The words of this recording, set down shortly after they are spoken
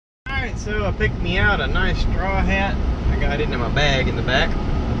Alright, so I picked me out a nice straw hat. I got it in my bag in the back.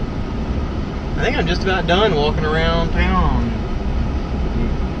 I think I'm just about done walking around town.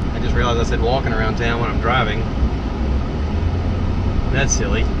 I just realized I said walking around town when I'm driving. That's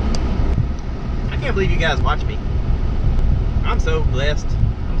silly. I can't believe you guys watch me. I'm so blessed.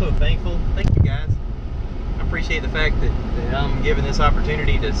 I'm so thankful. Thank you guys. I appreciate the fact that I'm given this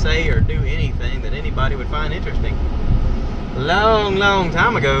opportunity to say or do anything that anybody would find interesting. Long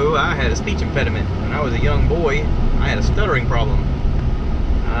time ago, I had a speech impediment. When I was a young boy, I had a stuttering problem.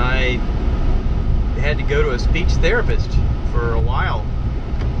 I had to go to a speech therapist for a while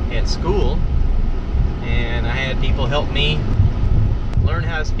at school, and I had people help me learn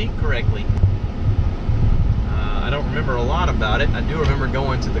how to speak correctly. I don't remember a lot about it. I do remember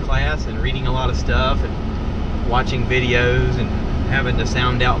going to the class and reading a lot of stuff and watching videos and having to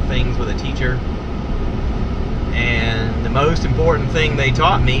sound out things with a teacher. And the most important thing they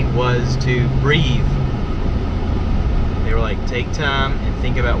taught me was to breathe. They were like, take time and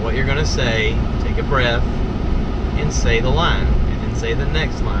think about what you're going to say, take a breath, and say the line, and then say the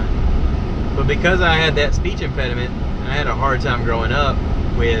next line. But because I had that speech impediment, I had a hard time growing up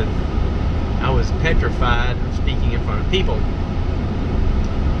with, I was petrified of speaking in front of people.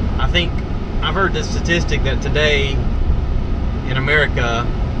 I think I've heard this statistic that today in America,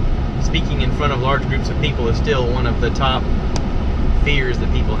 speaking in front of large groups of people is still one of the top fears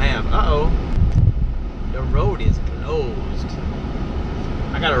that people have. Uh-oh. The road is closed.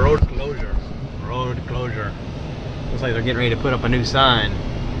 I got a road closure. Road closure. Looks like they're getting ready to put up a new sign.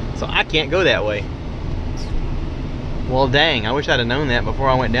 So I can't go that way. Well, dang. I wish I'd have known that before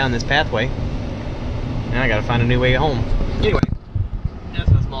I went down this pathway. Now I gotta find a new way home. Anyway,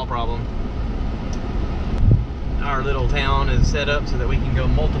 that's a small problem. Our little town is set up so that we can go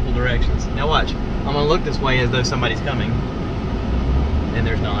multiple directions. Now watch, I'm gonna look this way as though somebody's coming, and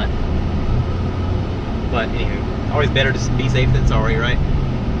there's not. But anywho, always better to be safe than sorry, right?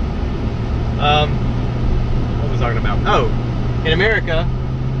 What was I talking about? Oh, in America,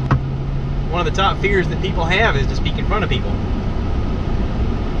 one of the top fears that people have is to speak in front of people.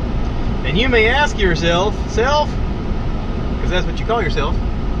 And you may ask yourself, because that's what you call yourself,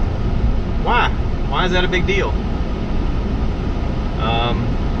 why? Why is that a big deal?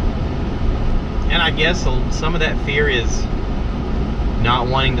 And I guess some of that fear is not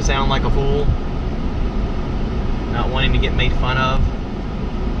wanting to sound like a fool, not wanting to get made fun of.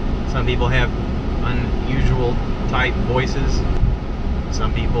 Some people have unusual type voices.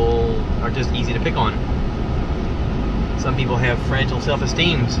 Some people are just easy to pick on. Some people have fragile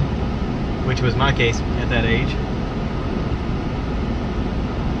self-esteems, which was my case at that age.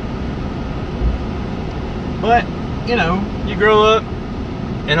 But, you know, you grow up,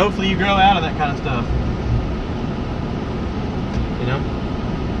 and hopefully you grow out of that kind of stuff. You know?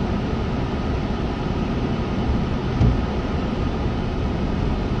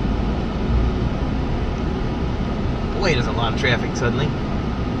 Boy, there's a lot of traffic suddenly.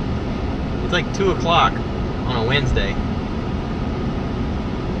 It's like 2 o'clock on a Wednesday. I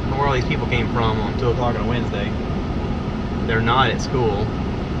don't know where all these people came from on 2 o'clock on a Wednesday. They're not at school.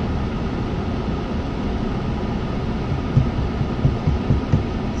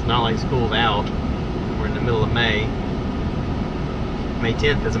 Not like school's out. We're in the middle of May. May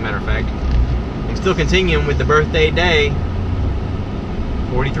 10th, as a matter of fact. I'm still continuing with the birthday day.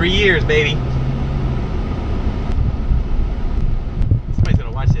 43 years, baby. Somebody's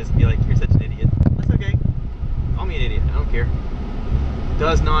gonna watch this and be like, you're such an idiot. That's okay. Call me an idiot. I don't care.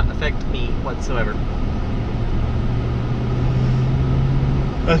 Does not affect me whatsoever.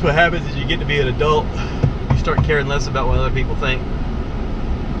 That's what happens as you get to be an adult. You start caring less about what other people think.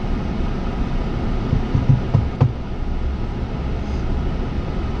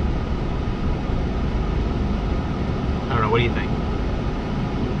 What do you think?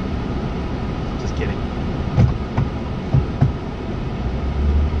 Just kidding.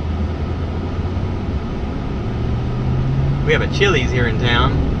 We have a Chili's here in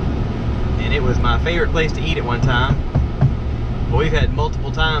town, and it was my favorite place to eat at one time. But we've had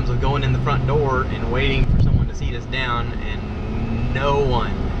multiple times of going in the front door and waiting for someone to seat us down, and no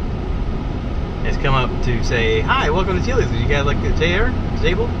one has come up to say, "Hi, welcome to Chili's. Did you guys like the chair?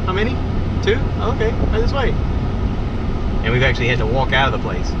 Table? How many? 2? Okay, right this way." And we've actually had to walk out of the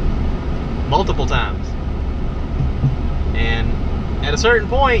place multiple times. And at a certain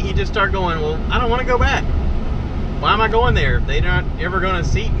point, you just start going, well, I don't want to go back. Why am I going there if they're not ever going to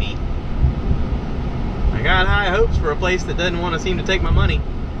seat me? I got high hopes for a place that doesn't want to seem to take my money.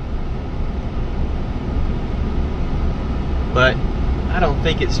 But I don't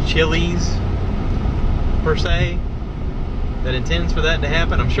think it's Chili's per se. that intends for that to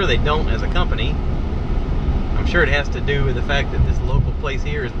happen. I'm sure they don't as a company. I'm sure it has to do with the fact that this local place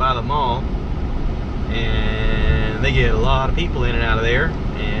here is by the mall, and they get a lot of people in and out of there,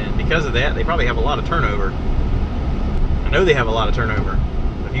 and because of that, they probably have a lot of turnover. I know they have a lot of turnover.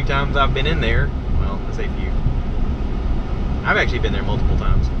 A few times I've been in there, well, I say few. I've actually been there multiple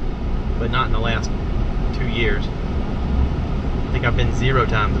times, but not in the last 2 years. I think I've been 0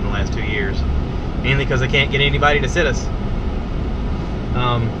 times in the last 2 years, mainly because I can't get anybody to sit us.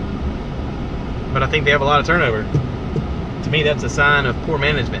 But I think they have a lot of turnover. To me, that's a sign of poor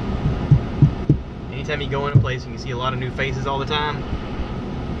management. Anytime you go in a place and you see a lot of new faces all the time,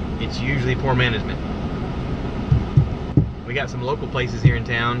 it's usually poor management. We got some local places here in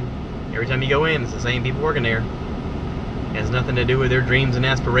town. Every time you go in, it's the same people working there. It has nothing to do with their dreams and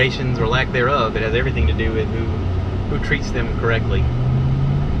aspirations or lack thereof. It has everything to do with who treats them correctly.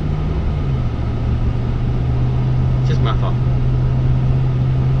 Just my thought.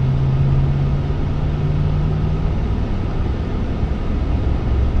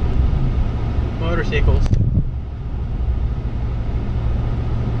 Motorcycles.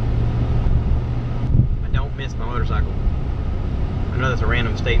 I don't miss my motorcycle. I know that's a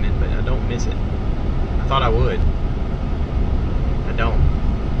random statement, but I don't miss it. I thought I would. I don't.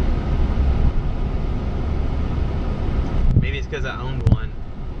 Maybe it's because I owned one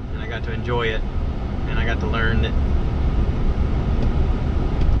and I got to enjoy it, and I got to learn that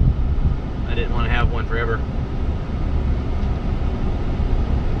I didn't want to have one forever.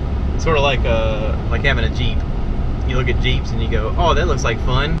 It's sort of like having a Jeep. You look at Jeeps and you go, oh, that looks like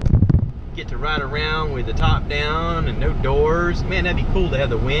fun. Get to ride around with the top down and no doors. Man, that'd be cool to have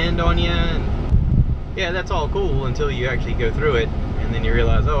the wind on you. And yeah, that's all cool until you actually go through it, and then you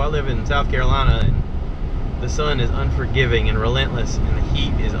realize, oh, I live in South Carolina and the sun is unforgiving and relentless, and the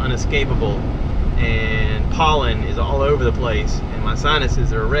heat is unescapable, and pollen is all over the place, and my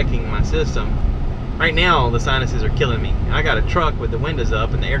sinuses are wrecking my system. Right now, the sinuses are killing me. And I got a truck with the windows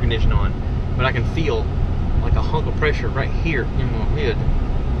up and the air conditioning on, but I can feel like a hunk of pressure right here in my head.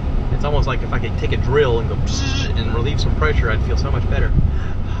 It's almost like if I could take a drill and go and relieve some pressure, I'd feel so much better.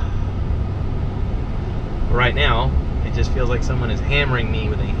 But right now, it just feels like someone is hammering me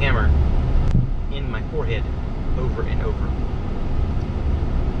with a hammer in my forehead over and over.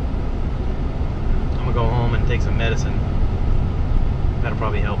 I'm gonna go home and take some medicine. That'll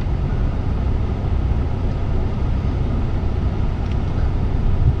probably help.